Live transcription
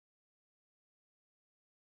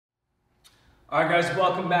Alright guys,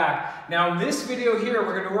 welcome back. Now in this video here,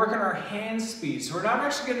 we're going to work on our hand speed. So we're not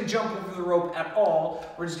actually going to jump over the rope at all.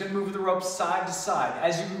 We're just going to move the rope side to side.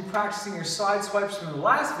 As you've been practicing your side swipes from the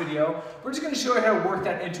last video, we're just going to show you how to work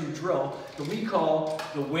that into a drill that we call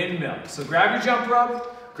the windmill. So grab your jump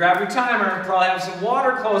rope, grab your timer, probably have some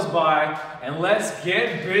water close by, and let's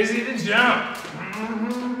get busy to jump.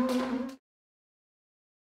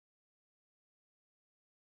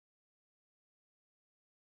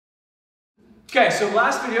 Okay, so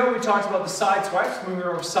last video we talked about the side swipes, moving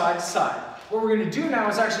over side to side. What we're going to do now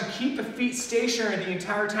is actually keep the feet stationary the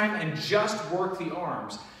entire time and just work the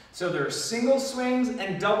arms. So there are single swings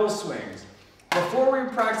and double swings. Before we were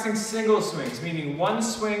practicing single swings, meaning one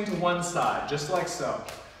swing to one side, just like so.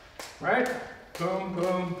 Right? Boom,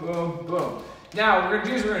 boom, boom, boom. Now what we're going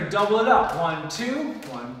to do is we're going to double it up. 1, 2,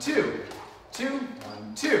 1, 2, 2,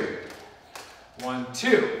 1, 2, 1,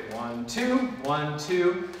 2, 1, 2, 1,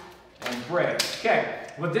 2. And break. Okay,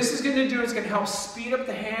 what this is going to do is going to help speed up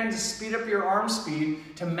the hands, speed up your arm speed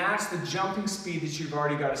to match the jumping speed that you've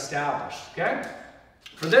already got established. Okay?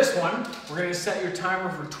 For this one, we're going to set your timer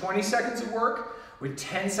for 20 seconds of work with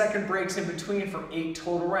 10-second breaks in between for 8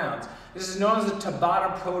 total rounds. This is known as the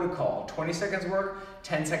Tabata protocol. 20 seconds work,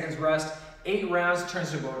 10 seconds rest, 8 rounds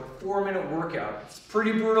turns into about a 4-minute workout. It's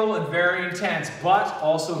pretty brutal and very intense, but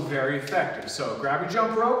also very effective. So grab your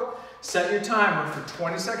jump rope, set your timer for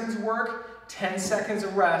 20 seconds of work, 10 seconds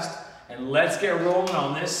of rest, and let's get rolling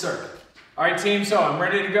on this circuit. All right, team, so I'm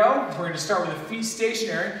ready to go. We're going to start with the feet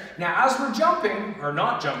stationary. Now, as we're jumping, or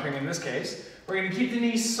not jumping in this case, we're going to keep the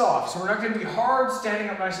knees soft. So we're not going to be hard, standing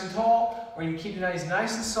up nice and tall. We're going to keep the knees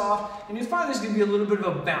nice and soft, and you'll find there's going to be a little bit of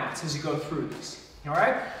a bounce as you go through this. All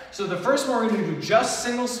right? So the first one, we're going to do just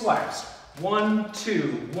single swipes. 1,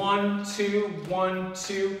 2, 1, 2, 1,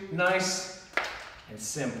 2. Nice and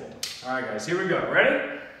simple. All right, guys, here we go.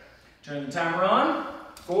 Ready? Turn the timer on.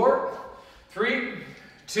 4, 3,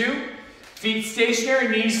 2. Feet stationary,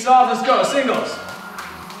 knees soft. Let's go. Singles.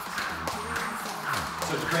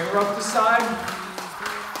 So just bring her up the side.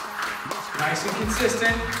 Nice and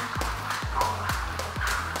consistent.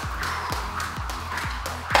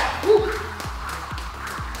 Woo.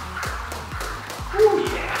 Woo,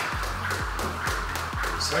 yeah.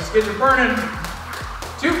 So let's get you burning.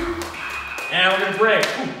 2. And we're going to break.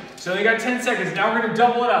 Woo. So you got 10 seconds. Now we're going to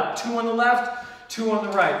double it up. 2 on the left, 2 on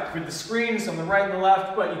the right. With the screens on the right and the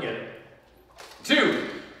left, but you get it. 2,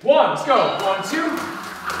 1, let's go. 1, 2.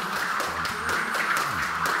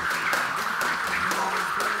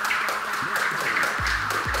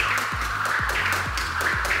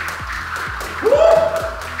 Woo!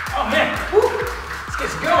 Oh man, woo! Let's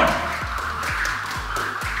get you going.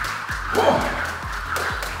 Woo!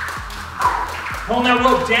 Pulling that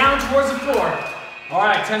rope down towards the floor. All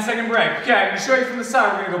right, 10-second break. Okay, I'm going to show you from the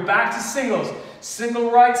side. We're going to go back to singles. Single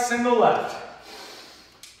right, single left.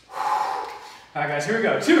 All right, guys, here we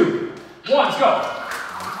go. 2, 1, let's go.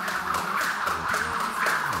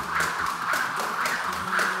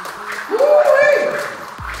 Woo-wee!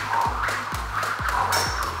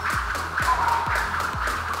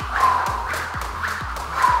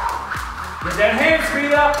 Get that hand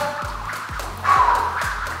speed up.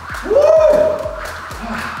 Woo!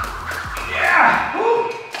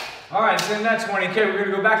 All right, so in that 20, okay, we're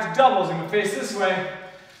gonna go back to doubles. I'm gonna face this way.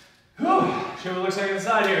 Whew. Show what it looks like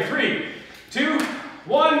inside here. 3, 2,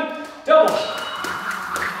 1, double.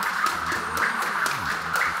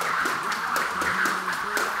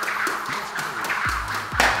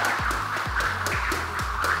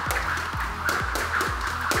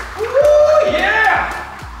 Woo, yeah!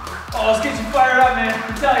 Oh, let's get you fired up, man. I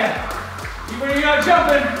tell you, even when you're not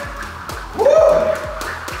jumping. Woo!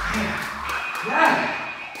 Yeah.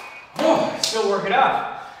 Oh, still work it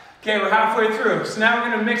up. Okay, we're halfway through. So now we're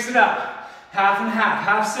going to mix it up. Half and half.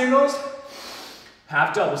 Half singles,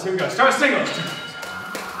 half doubles. Here we go. Start singles.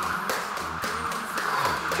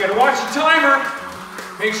 You got to watch your timer.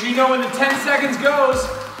 Make sure you know when the 10 seconds goes.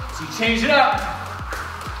 So you change it up.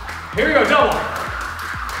 Here we go. Double.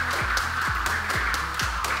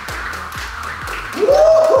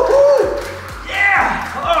 Woo-hoo-hoo!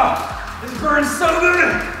 Yeah! Oh, this burns so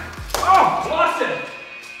good. Oh, lost it.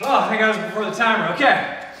 Oh, I think I was before the timer.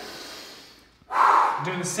 Okay.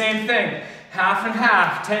 Doing the same thing. Half and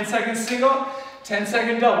half. 10-second single,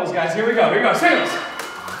 10-second doubles, guys. Here we go. Here we go. Singles.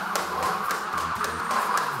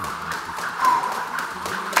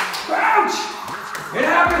 Ouch! It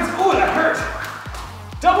happens. Oh, that hurt.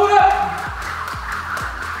 Double it up.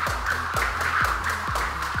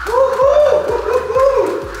 Woo-hoo!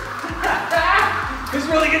 Woo-hoo-hoo! This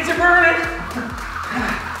really gets you burning.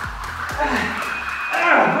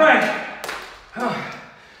 Break. Oh.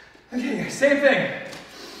 Okay, guys. same thing.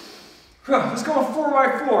 Let's go on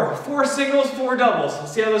 4x4. 4 singles, 4 doubles.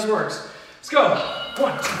 Let's see how this works. Let's go.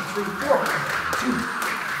 1, 2, 3, 4. 2,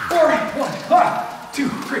 4. 1, 2,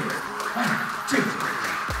 3. 1, 2,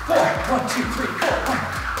 4. 1, 2, 3, 4. 1,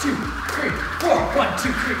 2, 3, 4. 1, 2,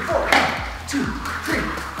 3, 4. 1, 2, 3,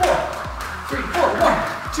 4. 3, 4. 1,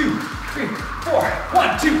 2, 3, 4.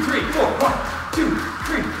 1, 2, 3, 4. 1, 2,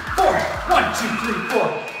 3, 4. 1, 2, 3, 4.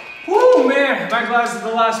 Woo, man. My glass is the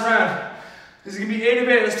last round. This is gonna be 8 of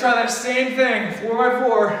 8. Let's try that same thing.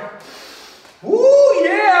 4x4. Woo,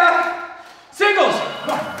 yeah! Singles.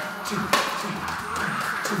 1, 2, 3,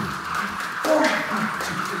 2, 4. 1,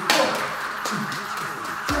 2, 3, 4. 2,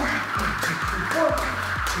 4. 1, 2, 3, 4.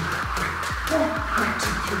 2, 4. 1,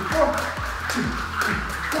 2, 3, 4. 2, 3,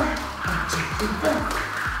 4. 1, 2, 3,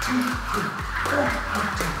 4.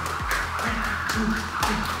 2,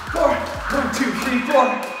 3, 4. 1, 2, 3,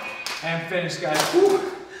 4. And finish, guys. Woo.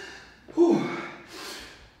 Whew.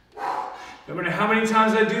 No matter how many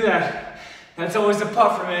times I do that, that's always a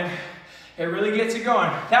puffer, man. It really gets you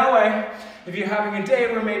going. That way, if you're having a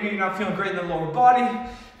day where maybe you're not feeling great in the lower body,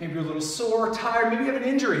 maybe you're a little sore, tired, maybe you have an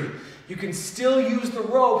injury, you can still use the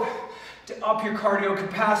rope to up your cardio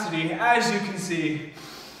capacity, as you can see.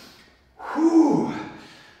 Whew.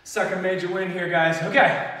 Second major win here, guys.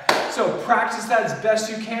 Okay. So practice that as best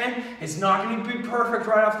you can. It's not going to be perfect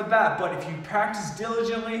right off the bat, but if you practice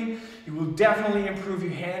diligently, you will definitely improve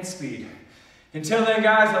your hand speed. Until then,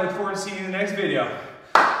 guys, I look forward to seeing you in the next video.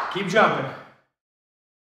 Keep jumping.